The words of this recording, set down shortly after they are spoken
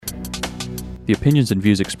The opinions and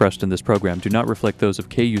views expressed in this program do not reflect those of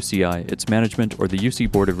KUCI, its management, or the UC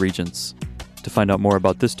Board of Regents. To find out more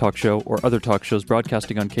about this talk show or other talk shows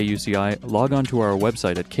broadcasting on KUCI, log on to our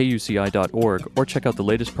website at kuci.org or check out the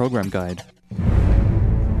latest program guide.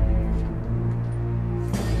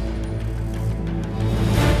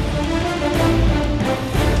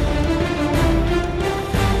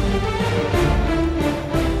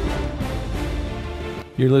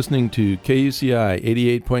 You're listening to KUCI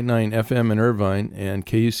 88.9 FM in Irvine and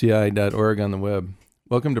KUCI.org on the web.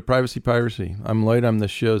 Welcome to Privacy Piracy. I'm Lloyd, I'm the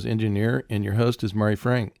show's engineer, and your host is Mari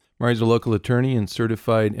Frank. Mari's a local attorney and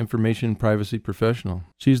certified information privacy professional.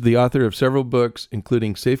 She's the author of several books,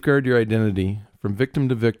 including Safeguard Your Identity, From Victim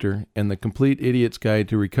to Victor, and The Complete Idiot's Guide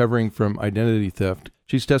to Recovering from Identity Theft.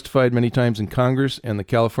 She's testified many times in Congress and the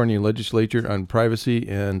California legislature on privacy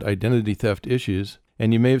and identity theft issues.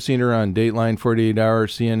 And you may have seen her on Dateline, 48 Hour,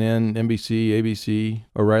 CNN, NBC, ABC,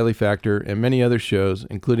 O'Reilly Factor, and many other shows,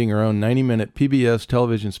 including her own 90-minute PBS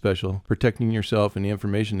television special, Protecting Yourself in the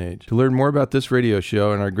Information Age. To learn more about this radio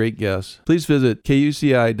show and our great guests, please visit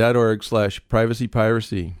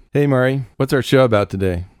kuci.org/privacypiracy. Hey, Mari, what's our show about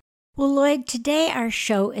today? Well, Lloyd, today our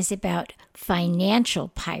show is about financial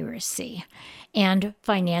piracy and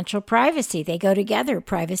financial privacy. They go together,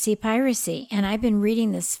 privacy, piracy. And I've been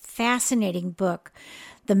reading this fascinating book,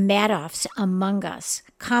 The Madoffs Among Us,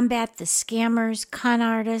 Combat the Scammers, Con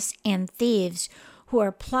Artists, and Thieves Who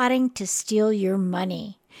Are Plotting to Steal Your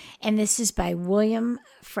Money. And this is by William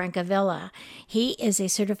Francavilla. He is a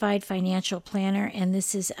certified financial planner, and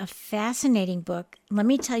this is a fascinating book. Let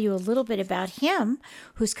me tell you a little bit about him,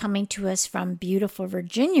 who's coming to us from beautiful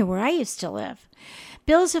Virginia, where I used to live.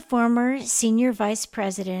 Bill is a former senior vice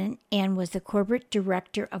president and was the corporate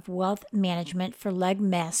director of wealth management for Legg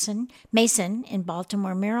Mason in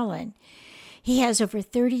Baltimore, Maryland. He has over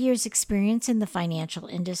 30 years' experience in the financial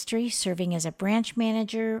industry, serving as a branch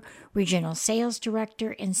manager, regional sales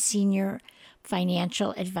director, and senior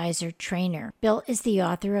financial advisor trainer. Bill is the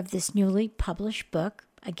author of this newly published book,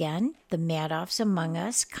 again, The Madoffs Among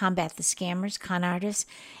Us, Combat the Scammers, Con Artists,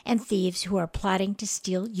 and Thieves Who Are Plotting to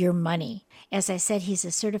Steal Your Money. As I said, he's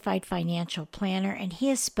a certified financial planner, and he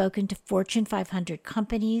has spoken to Fortune 500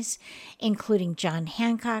 companies, including John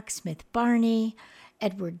Hancock, Smith Barney,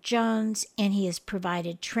 Edward Jones, and he has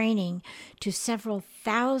provided training to several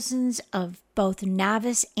thousands of both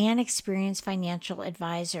novice and experienced financial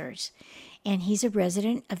advisors. And he's a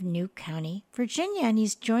resident of New County, Virginia, and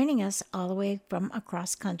he's joining us all the way from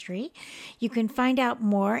across country. You can find out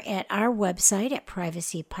more at our website at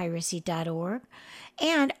privacypiracy.org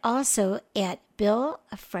and also at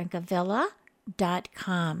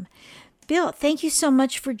billfrancavilla.com. Bill, thank you so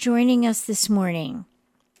much for joining us this morning.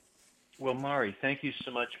 Well, Mari, thank you so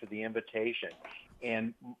much for the invitation.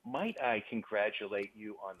 And might I congratulate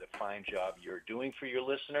you on the fine job you're doing for your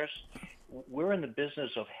listeners? We're in the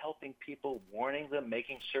business of helping people, warning them,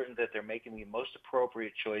 making certain that they're making the most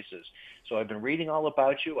appropriate choices. So I've been reading all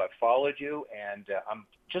about you, I've followed you, and I'm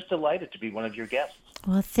just delighted to be one of your guests.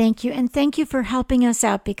 Well, thank you. And thank you for helping us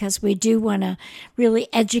out, because we do want to really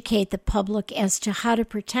educate the public as to how to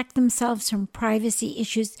protect themselves from privacy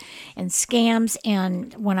issues and scams.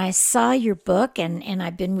 And when I saw your book, and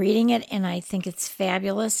I've been reading it, and I think it's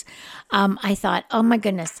fabulous, I thought, oh my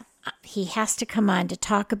goodness, he has to come on to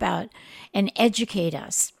talk about and educate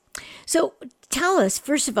us. So tell us,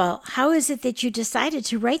 first of all, how is it that you decided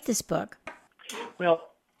to write this book?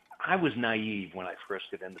 Well, I was naive when I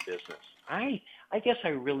first got into business. I guess I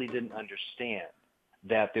really didn't understand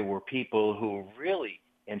that there were people who really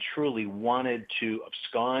and truly wanted to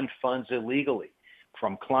abscond funds illegally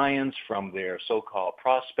from clients, from their so-called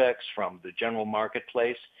prospects, from the general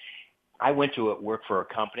marketplace. I went to work for a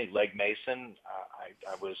company, Legg Mason.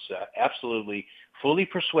 I was absolutely fully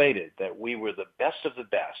persuaded that we were the best of the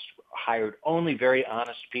best, hired only very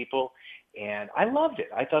honest people, and I loved it.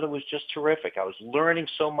 I thought it was just terrific. I was learning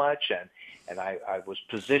so much, and I was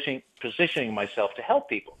positioning myself to help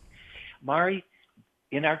people. Mari,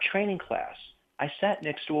 in our training class, I sat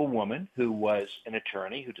next to a woman who was an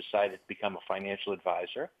attorney who decided to become a financial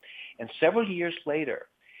advisor, and several years later,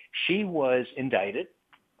 she was indicted.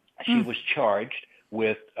 She was charged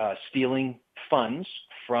with stealing funds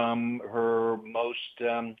from her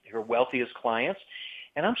wealthiest clients.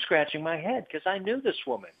 And I'm scratching my head because I knew this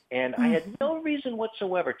woman, and I had no reason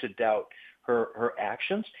whatsoever to doubt her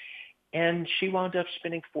actions. And she wound up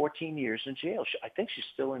spending 14 years in jail. I think she's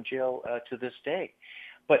still in jail to this day.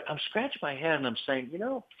 But I'm scratching my head, and I'm saying,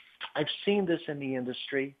 I've seen this in the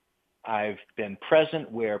industry. I've been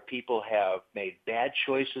present where people have made bad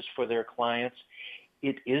choices for their clients.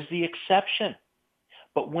 It is the exception.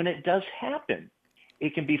 But when it does happen,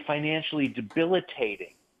 it can be financially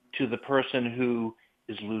debilitating to the person who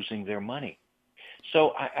is losing their money.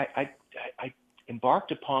 So I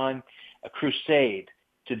embarked upon a crusade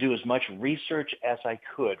to do as much research as I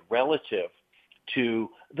could relative to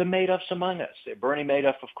the Madoffs among us. Bernie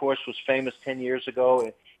Madoff, of course, was famous 10 years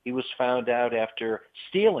ago. He was found out after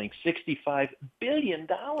stealing $65 billion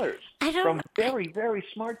from very, very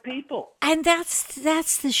smart people. And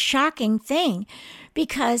that's the shocking thing,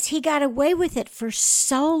 because he got away with it for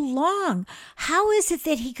so long. How is it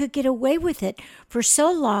that he could get away with it for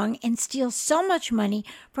so long and steal so much money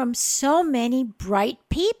from so many bright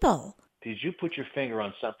people? Did you put your finger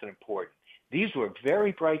on something important? These were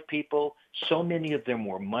very bright people. So many of them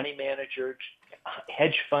were money managers,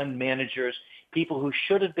 hedge fund managers, people who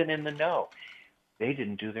should have been in the know. They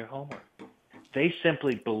didn't do their homework. They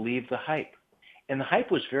simply believed the hype. And the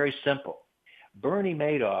hype was very simple. Bernie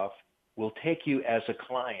Madoff will take you as a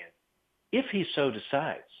client if he so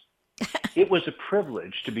decides. It was a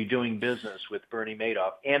privilege to be doing business with Bernie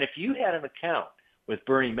Madoff. And if you had an account with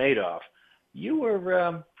Bernie Madoff, you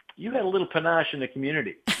had a little panache in the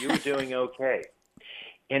community. You were doing okay.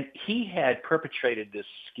 And he had perpetrated this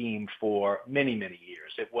scheme for many, many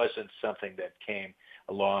years. It wasn't something that came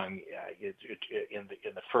along in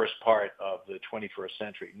the first part of the 21st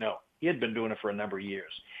century. No, he had been doing it for a number of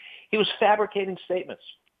years. He was fabricating statements,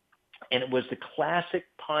 and it was the classic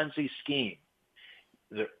Ponzi scheme.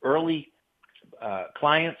 The early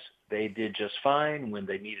clients, they did just fine. When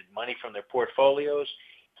they needed money from their portfolios,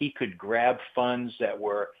 he could grab funds that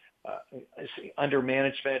were under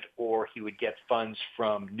management, or he would get funds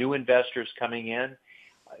from new investors coming in.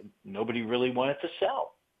 Nobody really wanted to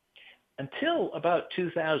sell until about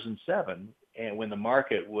 2007, and when the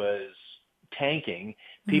market was tanking,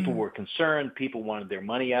 people were concerned, people wanted their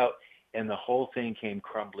money out, and the whole thing came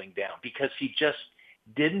crumbling down because he just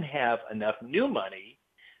didn't have enough new money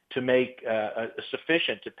to make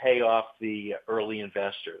sufficient to pay off the early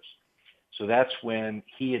investors. So that's when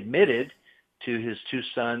he admitted to his two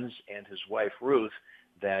sons and his wife, Ruth,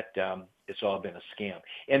 that it's all been a scam.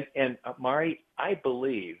 And Mari, I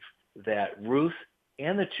believe that Ruth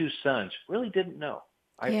and the two sons really didn't know.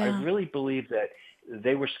 I really believe that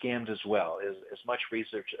they were scammed as well, as much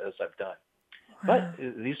research as I've done. Wow.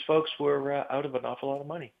 But these folks were out of an awful lot of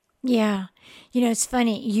money. Yeah. You know, it's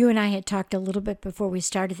funny. You and I had talked a little bit before we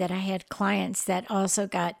started that I had clients that also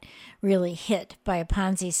got really hit by a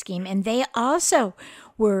Ponzi scheme. And they also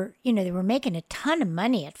were, they were making a ton of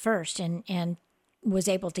money at first and was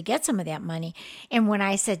able to get some of that money. And when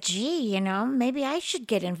I said, gee, maybe I should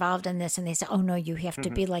get involved in this. And they said, oh, no, you have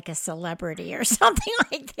to be like a celebrity or something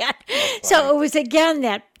like that. So it was, again,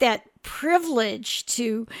 that privilege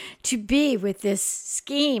to be with this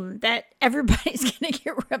scheme that everybody's going to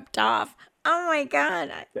get ripped off. Oh, my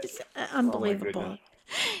God. It's unbelievable. Oh,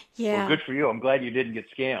 yeah. Well, good for you. I'm glad you didn't get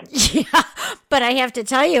scammed. Yeah, but I have to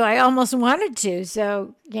tell you, I almost wanted to.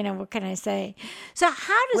 So, what can I say? So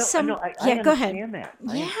how does I go ahead. That.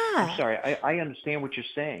 Yeah. I'm sorry. I understand what you're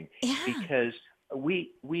saying. Yeah. Because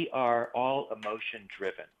we are all emotion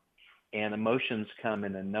driven, and emotions come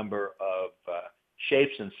in a number of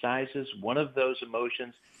shapes and sizes. One of those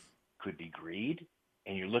emotions could be greed,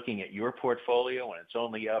 and you're looking at your portfolio and it's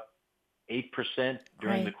only up 8%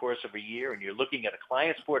 during the course of a year, and you're looking at a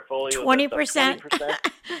client's portfolio 20%,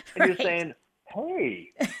 and you're saying,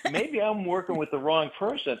 hey, maybe I'm working with the wrong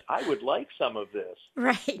person. I would like some of this.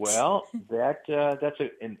 Right. Well, that's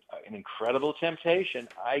an incredible temptation.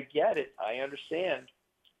 I get it. I understand.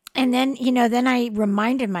 And then, then I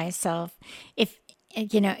reminded myself, if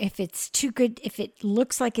it's too good, if it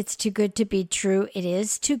looks like it's too good to be true, it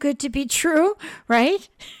is too good to be true, right?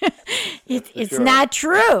 It's not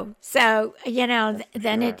true. So,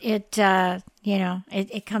 then it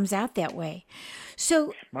comes out that way.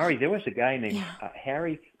 So, Mari, there was a guy named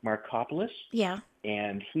Harry Markopolos. Yeah.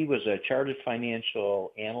 And he was a chartered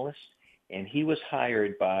financial analyst, and he was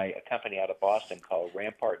hired by a company out of Boston called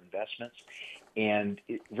Rampart Investments. And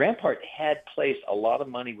Rampart had placed a lot of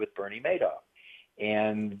money with Bernie Madoff.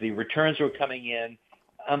 And the returns were coming in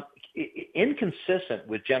inconsistent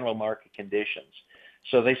with general market conditions.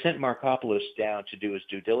 So they sent Markopolos down to do his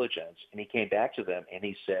due diligence, and he came back to them and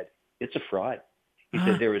he said, it's a fraud. He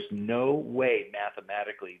said, there is no way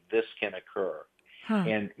mathematically this can occur.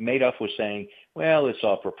 And Madoff was saying, well, it's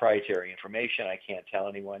all proprietary information. I can't tell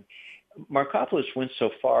anyone. Markopolos went so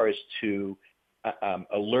far as to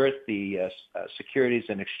alert the Securities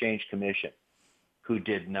and Exchange Commission, who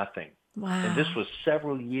did nothing. Wow. And this was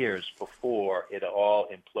several years before it all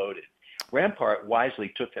imploded. Rampart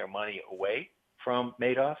wisely took their money away from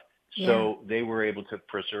Madoff So they were able to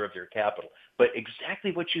preserve their capital. But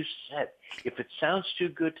exactly what you said, if it sounds too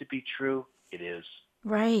good to be true, it is.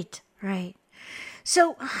 Right, right.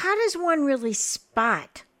 So how does one really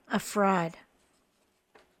spot a fraud?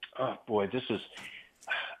 Oh boy, this is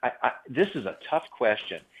a tough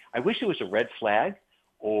question. I wish it was a red flag,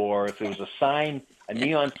 or if there was a sign, a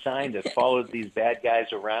neon sign that followed these bad guys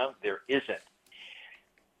around. There isn't.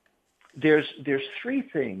 There's three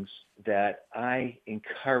things that I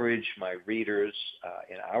encourage my readers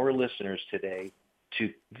and our listeners today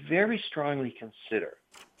to very strongly consider.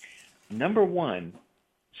 Number one,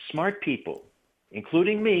 smart people,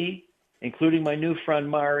 including me, including my new friend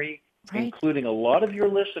Mari, Right. including a lot of your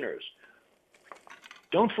listeners,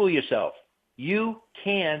 don't fool yourself. You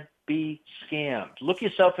can be scammed. Look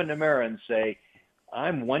yourself in the mirror and say,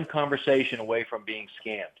 I'm one conversation away from being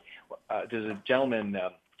scammed. There's a gentleman,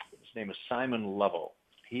 his name is Simon Lovell.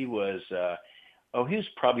 He was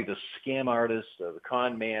probably the scam artist, the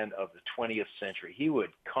con man of the 20th century. He would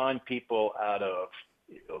con people out of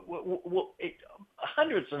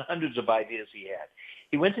hundreds and hundreds of ideas he had.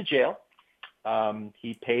 He went to jail.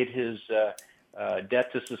 He paid his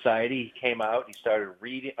debt to society. He came out. He started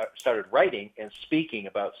writing and speaking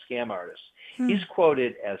about scam artists. He's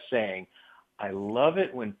quoted as saying, "I love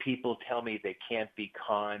it when people tell me they can't be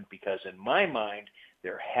conned because in my mind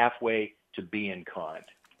they're halfway to being conned."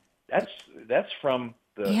 That's from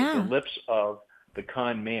the lips of the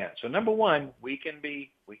con man. So number one, we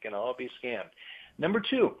can all be scammed. Number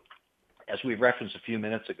two, as we referenced a few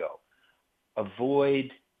minutes ago,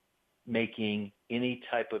 avoid making any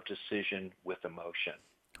type of decision with emotion.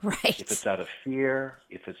 Right. If it's out of fear,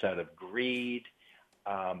 if it's out of greed,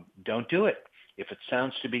 don't do it. If it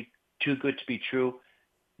sounds to be too good to be true,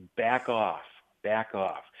 back off.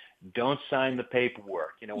 Don't sign the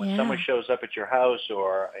paperwork. When someone shows up at your house,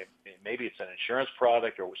 or maybe it's an insurance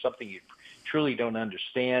product or something you truly don't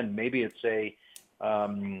understand, maybe it's a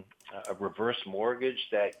reverse mortgage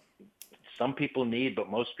that some people need but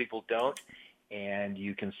most people don't, and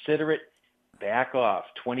you consider it, back off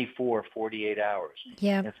 24, 48 hours.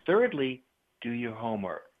 Yeah. And thirdly, do your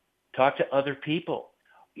homework. Talk to other people.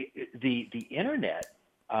 The internet,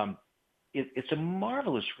 it's a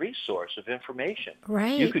marvelous resource of information.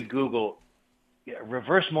 Right. You could Google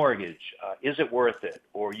reverse mortgage, is it worth it?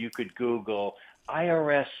 Or you could Google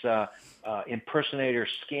IRS impersonator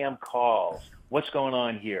scam calls. What's going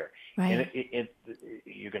on here? Right. And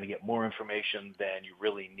you're going to get more information than you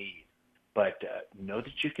really need. But know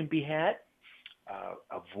that you can be had.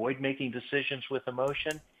 Avoid making decisions with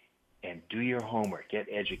emotion, and do your homework. Get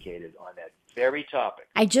educated on that very topic.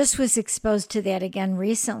 I just was exposed to that again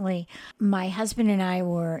recently. My husband and I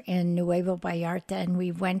were in Nuevo Vallarta, and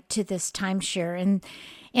we went to this timeshare,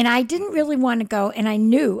 and I didn't really want to go, and I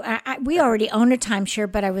knew we already own a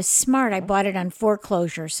timeshare, but I was smart. I bought it on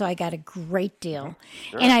foreclosure, so I got a great deal.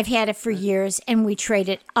 Sure. And I've had it for years, and we trade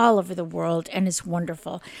it all over the world, and it's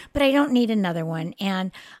wonderful. But I don't need another one,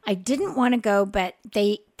 and I didn't want to go, but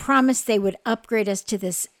they promised they would upgrade us to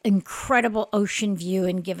this incredible ocean view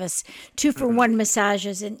and give us 2-for-1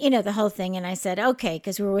 massages and, the whole thing. And I said, okay,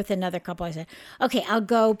 because we were with another couple. I said, okay, I'll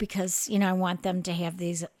go because, I want them to have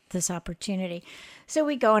this opportunity. So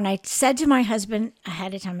we go, and I said to my husband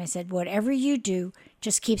ahead of time, I said, whatever you do,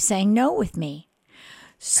 just keep saying no with me.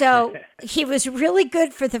 So he was really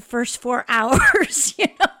good for the first 4 hours,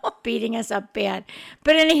 beating us up bad.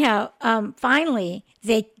 But anyhow, finally,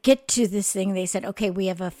 they get to this thing. They said, okay, we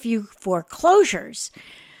have a few foreclosures.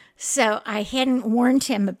 So I hadn't warned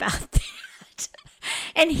him about that.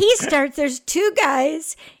 And he starts, there's 2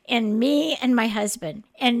 guys and me and my husband.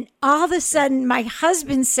 And all of a sudden, my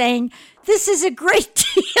husband's saying, this is a great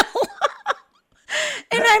deal.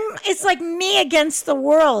 And it's like me against the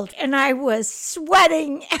world. And I was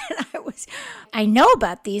sweating, and I know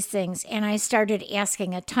about these things. And I started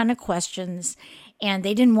asking a ton of questions, and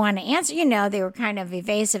they didn't want to answer. They were kind of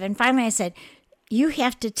evasive. And finally I said, you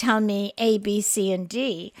have to tell me A, B, C, and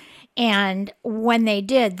D. And when they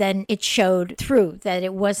did, then it showed through that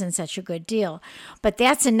it wasn't such a good deal. But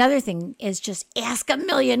that's another thing, is just ask a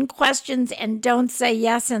million questions and don't say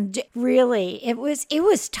yes. And really, it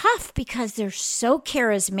was tough because they're so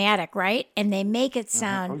charismatic, right? And they make it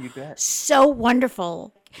sound so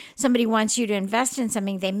wonderful. Somebody wants you to invest in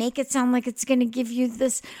something, they make it sound like it's going to give you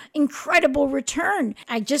this incredible return.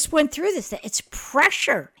 I just went through this. It's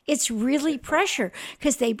pressure. It's really pressure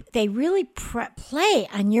because they really play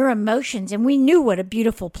on your emotions. And we knew what a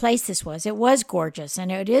beautiful place this was. It was gorgeous,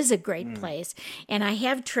 and it is a great place. And I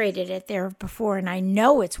have traded it there before, and I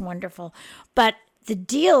know it's wonderful. But the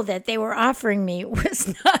deal that they were offering me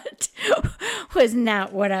was not was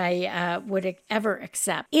not what I would ever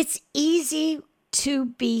accept. It's easy to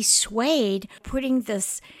be swayed putting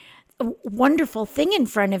this wonderful thing in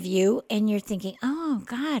front of you and you're thinking, oh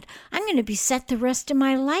God, I'm going to be set the rest of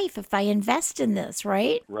my life if I invest in this,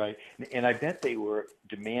 right? Right. And I bet they were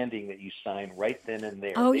demanding that you sign right then and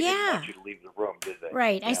there. Oh, They yeah. didn't want you to leave the room, did they?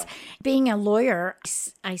 Right. Yeah. Being a lawyer,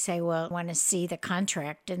 I say, well, I want to see the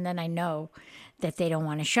contract, and then I know that they don't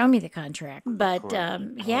want to show me the contract. But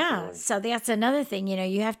yeah, boy. so that's another thing.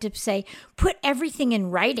 You have to say, put everything in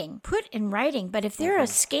writing. Put in writing. But if they're a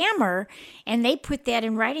scammer and they put that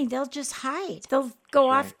in writing, they'll just hide. They'll go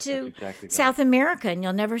That's off right. to That's exactly right. South America, and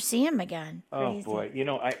you'll never see them again. Oh Crazy. boy,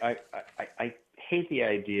 I hate the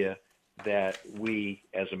idea that we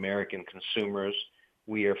as American consumers,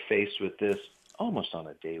 we are faced with this almost on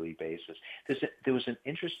a daily basis. There was an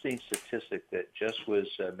interesting statistic that just was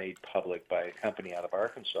made public by a company out of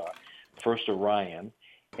Arkansas, First Orion,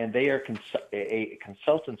 and they are a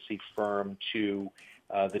consultancy firm to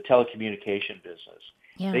the telecommunication business.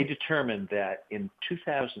 Yeah. They determined that in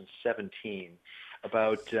 2017,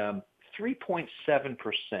 about 3.7%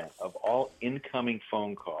 of all incoming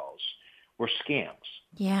phone calls were scams.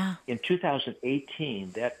 Yeah. In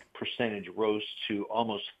 2018, that percentage rose to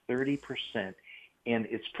almost 30%, and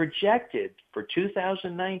it's projected for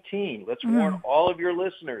 2019. Let's warn all of your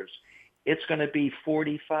listeners, it's going to be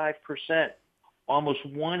 45%. Almost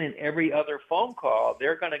one in every other phone call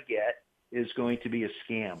they're going to get is going to be a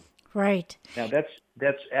scam. Right. Now,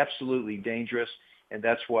 that's absolutely dangerous, and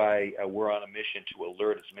that's why we're on a mission to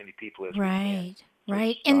alert as many people as we can. Right. So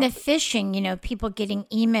And the stop it. phishing, people getting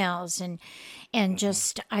emails and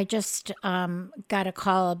I just got a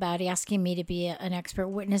call about asking me to be an expert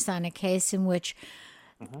witness on a case in which,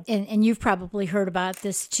 and you've probably heard about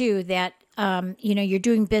this too, that, you're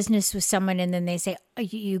doing business with someone and then they say,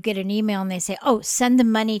 you get an email and they say, oh, send the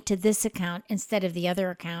money to this account instead of the other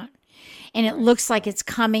account. And it looks like it's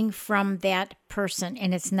coming from that person,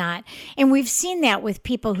 and it's not. And we've seen that with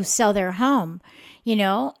people who sell their home.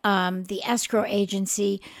 The escrow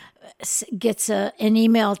agency gets an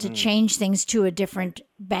email to change things to a different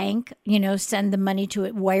bank, send the money to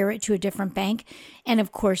it, wire it to a different bank. And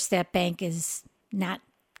of course, that bank is not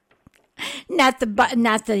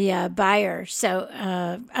the buyer,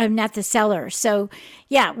 so not the seller. So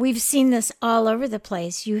yeah, we've seen this all over the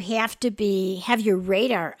place. You have to have your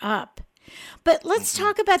radar up. But let's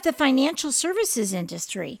talk about the financial services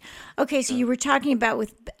industry. Okay, so you were talking about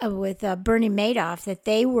with Bernie Madoff that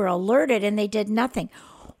they were alerted and they did nothing.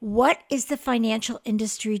 What is the financial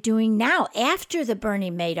industry doing now after the Bernie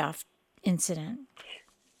Madoff incident?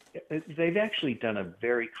 They've actually done a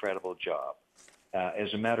very credible job.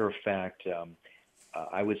 As a matter of fact,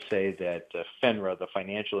 I would say that FINRA, the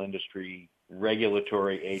Financial Industry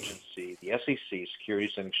Regulatory Agency, the SEC,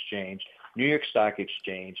 Securities and Exchange, New York Stock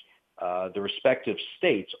Exchange, the respective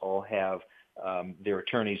states all have their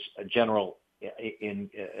attorneys general in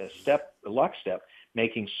lockstep,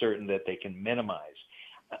 making certain that they can minimize.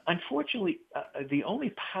 Unfortunately, the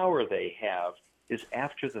only power they have is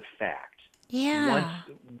after the fact. Yeah.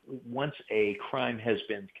 Once a crime has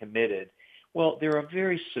been committed, well, there are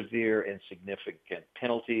very severe and significant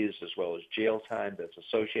penalties as well as jail time that's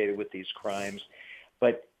associated with these crimes,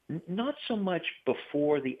 but not so much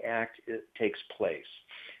before the act takes place.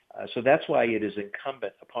 So that's why it is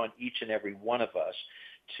incumbent upon each and every one of us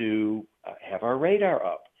to have our radar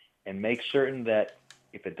up and make certain that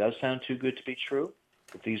if it does sound too good to be true,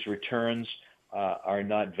 if these returns are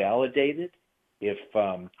not validated, if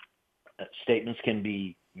statements can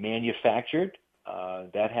be manufactured,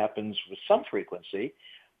 that happens with some frequency,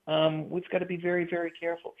 we've got to be very, very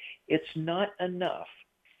careful. It's not enough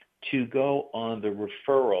to go on the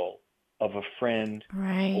referral of a friend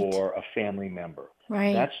or a family member.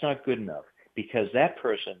 Right. That's not good enough because that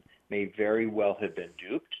person may very well have been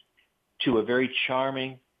duped to a very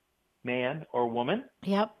charming man or woman.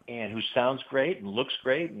 Yep. And who sounds great and looks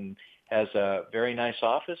great and has a very nice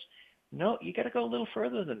office. No, you got to go a little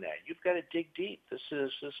further than that. You've got to dig deep. This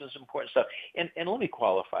is important stuff. And let me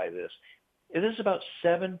qualify this. It is about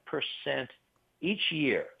 7% each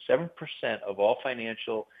year, 7% of all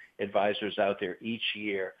financial advisors out there each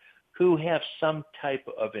year who have some type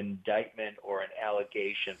of indictment or an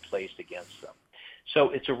allegation placed against them. So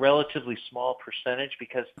it's a relatively small percentage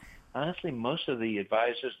because honestly, most of the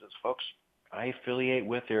advisors, those folks I affiliate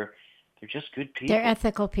with, they're just good people. They're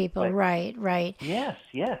ethical people. But, right. Yes.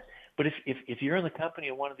 But if you're in the company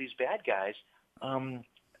of one of these bad guys,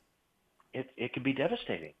 it can be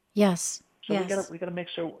devastating. Yes. So we got to make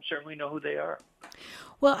certain we know who they are.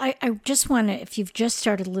 Well, I just want to, if you've just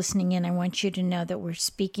started listening in, I want you to know that we're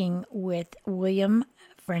speaking with William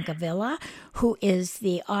Francavilla, who is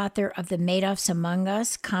the author of The Madoffs Among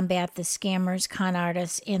Us, Combat the Scammers, Con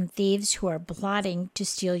Artists, and Thieves Who Are Plotting to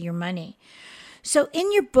Steal Your Money. So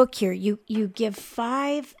in your book here, you give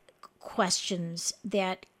 5 questions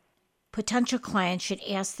that potential clients should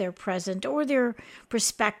ask their present or their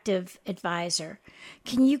prospective advisor.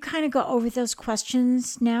 Can you kind of go over those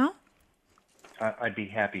questions now? I'd be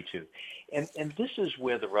happy to. And this is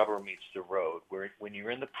where the rubber meets the road, where when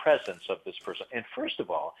you're in the presence of this person. And first of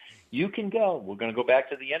all, you can go, we're going to go back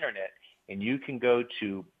to the internet, and you can go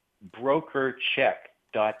to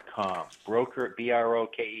brokercheck.com, broker,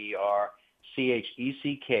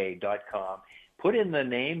 BROKERCHECK.com. Put in the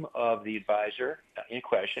name of the advisor in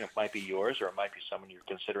question. It might be yours or it might be someone you're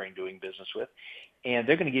considering doing business with. And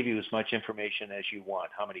they're going to give you as much information as you want,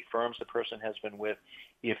 how many firms the person has been with,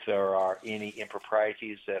 if there are any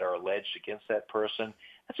improprieties that are alleged against that person.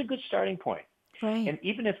 That's a good starting point. Right. And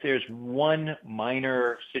even if there's one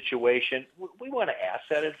minor situation, we want to ask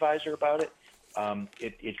that advisor about it.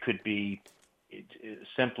 It could be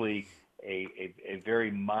simply a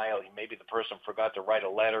very mild, maybe the person forgot to write a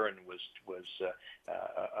letter and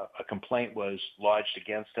a complaint was lodged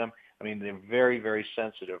against them. I mean, they're very, very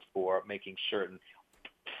sensitive for making certain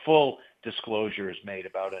full disclosure is made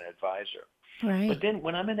about an advisor. Right. But then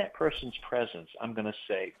when I'm in that person's presence, I'm going to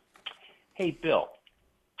say, hey, Bill,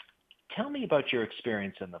 tell me about your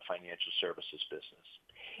experience in the financial services business.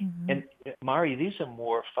 Mm-hmm. And Mari, these are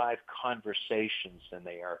more 5 conversations than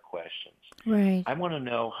they are questions. Right. I want to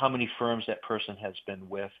know how many firms that person has been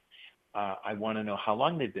with. I want to know how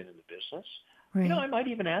long they've been in the business. Right. You know, I might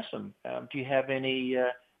even ask them, do you have any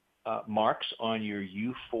marks on your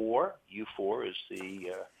U4? U4 is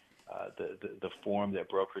the form that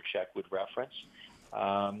BrokerCheck would reference.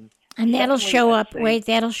 And that'll show up.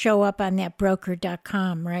 That'll show up on that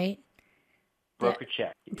broker.com, right?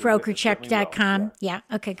 BrokerCheck. BrokerCheck.com. Yeah.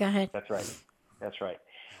 Okay, go ahead. That's right.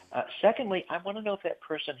 Secondly, I want to know if that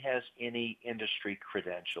person has any industry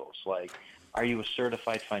credentials. Like, are you a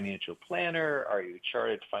certified financial planner? Are you a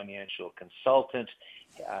chartered financial consultant?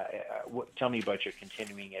 Tell me about your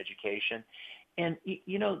continuing education. And,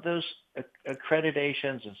 you know, those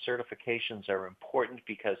accreditations and certifications are important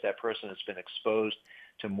because that person has been exposed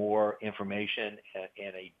to more information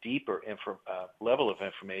and a deeper level of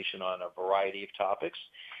information on a variety of topics.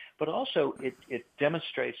 But also, it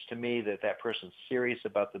demonstrates to me that that person's serious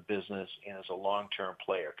about the business and is a long-term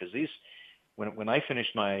player. Because when I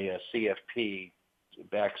finished my CFP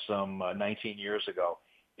back some 19 years ago,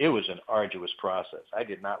 it was an arduous process. I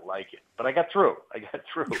did not like it, but I got through.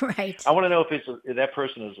 Right. I want to know if that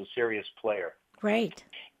person is a serious player. Right.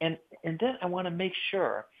 And then I want to make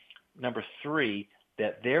sure, number 3,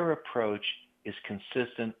 that their approach is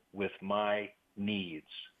consistent with my needs.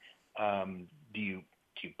 Do you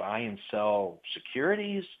buy and sell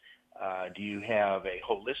securities? Do you have a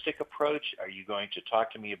holistic approach? Are you going to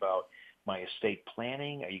talk to me about my estate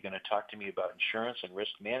planning? Are you going to talk to me about insurance and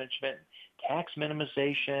risk management, tax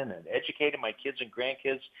minimization, and educating my kids and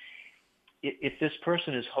grandkids? If this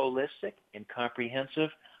person is holistic and comprehensive,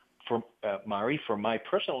 for Mari, for my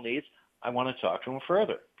personal needs, I want to talk to them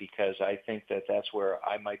further because I think that that's where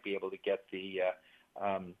I might be able to get the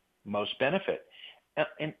most benefit.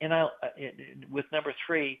 And with number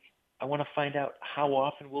 3, I want to find out how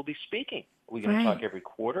often we'll be speaking. Are we going to talk every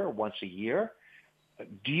quarter or once a year?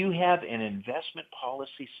 Do you have an investment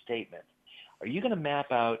policy statement? Are you going to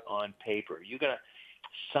map out on paper? Are you going to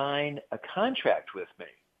sign a contract with me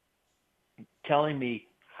telling me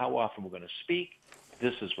how often we're going to speak?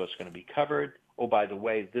 This is what's going to be covered. Oh, by the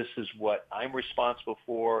way, this is what I'm responsible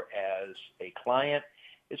for as a client.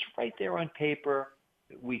 It's right there on paper.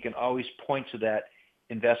 We can always point to that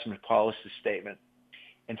investment policy statement.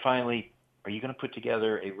 And finally, are you going to put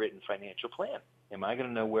together a written financial plan? Am I going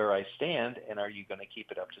to know where I stand, and are you going to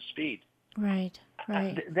keep it up to speed? Right.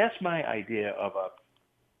 That's my idea of a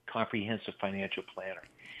comprehensive financial planner.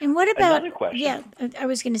 And what about, another question? Yeah, I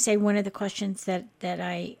was going to say one of the questions that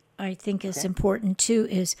I think is important too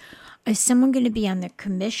is someone going to be on the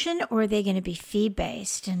commission or are they going to be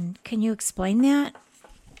fee-based? And can you explain that?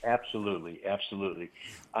 Absolutely.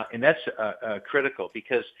 And that's critical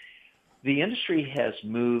because the industry has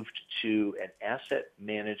moved to an asset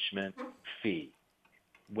management fee.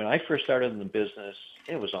 When I first started in the business,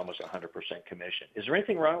 it was almost 100% commission. Is there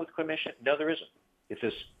anything wrong with commission? No, there isn't. If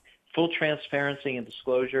there's full transparency and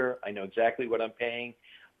disclosure, I know exactly what I'm paying.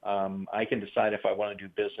 I can decide if I want to do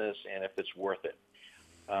business and if it's worth it.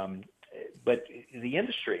 But the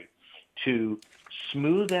industry, to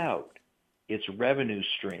smooth out its revenue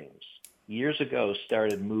streams, years ago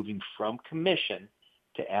started moving from commission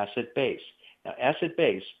to asset base. Now, asset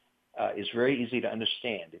base is very easy to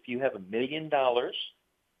understand. If you have $1 million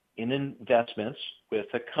in investments with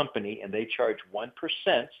a company and they charge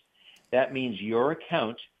 1%, that means your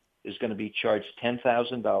account is going to be charged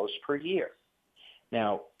 $10,000 per year.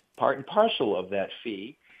 Now, part and parcel of that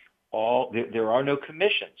fee, there are no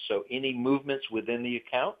commissions. So any movements within the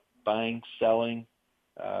account, buying, selling,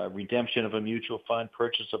 redemption of a mutual fund,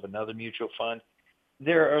 purchase of another mutual fund,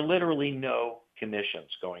 there are literally no commissions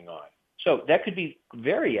going on. So that could be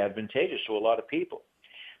very advantageous to a lot of people.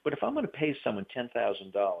 But if I'm going to pay someone $10,000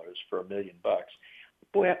 for $1 million,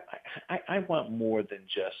 boy, I want more than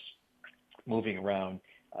just moving around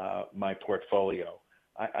my portfolio.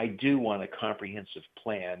 I do want a comprehensive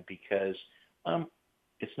plan because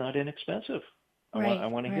it's not inexpensive. I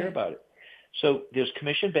want to hear about it. So there's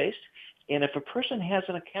commission-based, and if a person has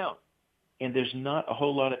an account and there's not a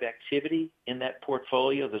whole lot of activity in that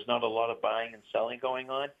portfolio, there's not a lot of buying and selling going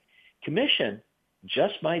on, commission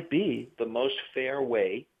just might be the most fair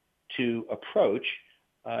way to approach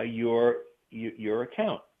your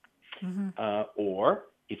account. Mm-hmm. Or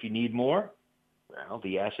if you need more, well,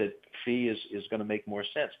 the asset fee is going to make more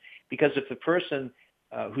sense. Because if the person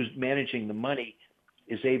who's managing the money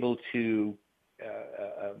is able to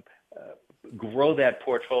grow that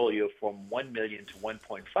portfolio from 1 million to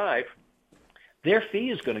 1.5, their fee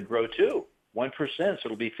is going to grow too, 1%. So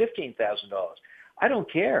it'll be $15,000. I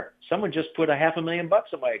don't care. Someone just put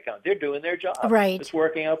 $500,000 in my account. They're doing their job. Right. It's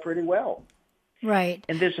working out pretty well. Right.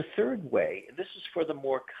 And there's a third way, and this is for the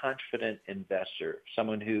more confident investor,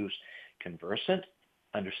 someone who's conversant,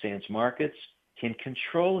 understands markets, can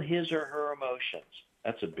control his or her emotions.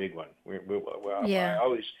 That's a big one. I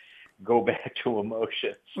always go back to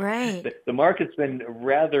emotions. Right. The market's been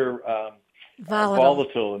rather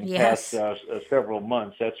volatile in the past several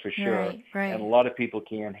months, that's for sure. Right. And a lot of people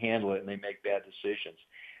can't handle it and they make bad decisions.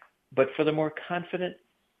 But for the more confident,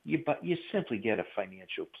 you simply get a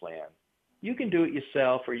financial plan. You can do it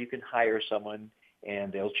yourself, or you can hire someone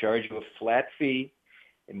and they'll charge you a flat fee.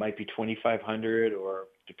 It might be $2,500, or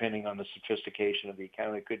depending on the sophistication of the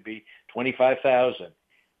account, it could be $25,000.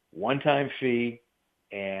 One-time fee,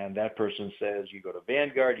 and that person says you go to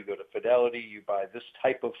Vanguard, you go to Fidelity, you buy this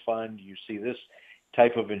type of fund, you see this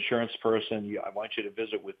type of insurance person, I want you to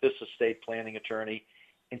visit with this estate planning attorney,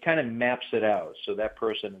 and kind of maps it out so that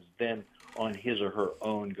person is then on his or her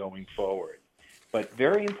own going forward. But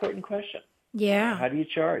very important question. Yeah. How do you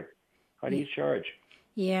charge?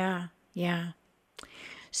 Yeah.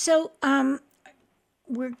 So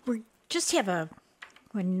we're just have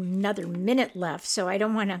another minute left, so I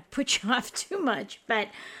don't want to put you off too much. But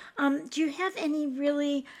do you have any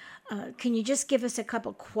really? Can you just give us a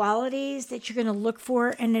couple qualities that you're going to look for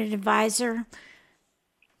in an advisor?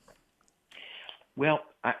 Well,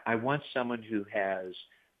 I want someone who has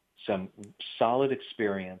some solid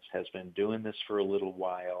experience, has been doing this for a little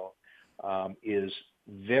while, is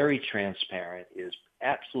very transparent, is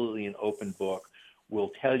absolutely an open book,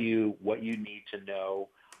 will tell you what you need to know,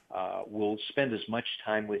 will spend as much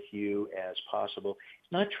time with you as possible.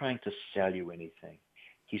 He's not trying to sell you anything.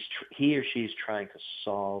 He or she is trying to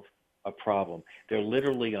solve a problem. They're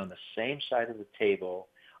literally on the same side of the table,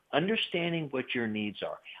 understanding what your needs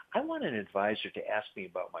are. I want an advisor to ask me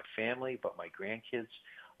about my family, about my grandkids,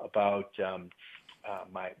 about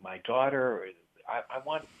my daughter. I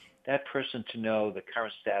want that person to know the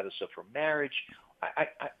current status of her marriage.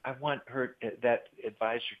 I want that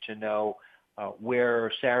advisor to know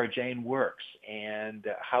where Sarah Jane works and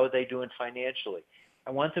how are they doing financially.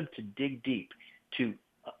 I want them to dig deep, to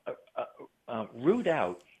root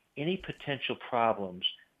out any potential problems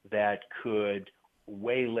that could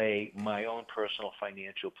waylay my own personal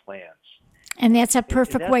financial plans. And that's a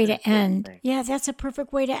perfect way to end. Yeah, that's a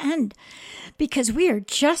perfect way to end, because we are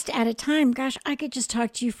just out of time. Gosh, I could just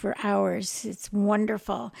talk to you for hours. It's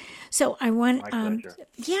wonderful. So I want,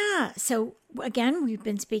 So again, we've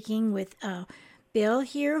been speaking with Bill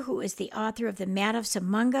here, who is the author of The Madoffs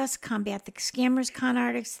Among Us: Combat the Scammers, Con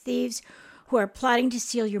Artists, Thieves who are plotting to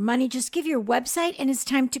steal your money. Just give your website, and it's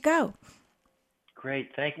time to go.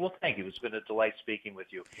 Great. Thank you. It's been a delight speaking with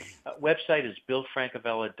you. Website is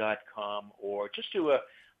BillFrancavella.com, or just do a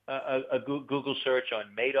Google search on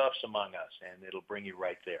Madoffs Among Us, and it'll bring you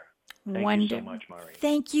right there. Thank you so much, Mari.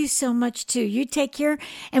 Thank you so much, too. You take care,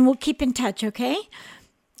 and we'll keep in touch, okay?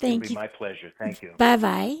 Thank you. It'll be my pleasure. Thank you.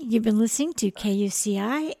 Bye-bye. You've been listening to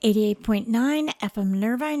KUCI 88.9 FM in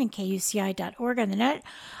Irvine and KUCI.org on the net.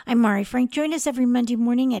 I'm Mari Frank. Join us every Monday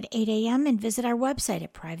morning at 8 a.m. and visit our website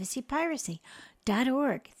at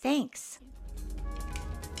privacypiracy.org. Thanks.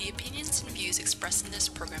 The opinions and views expressed in this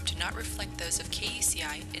program do not reflect those of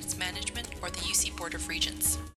KUCI, its management, or the UC Board of Regents.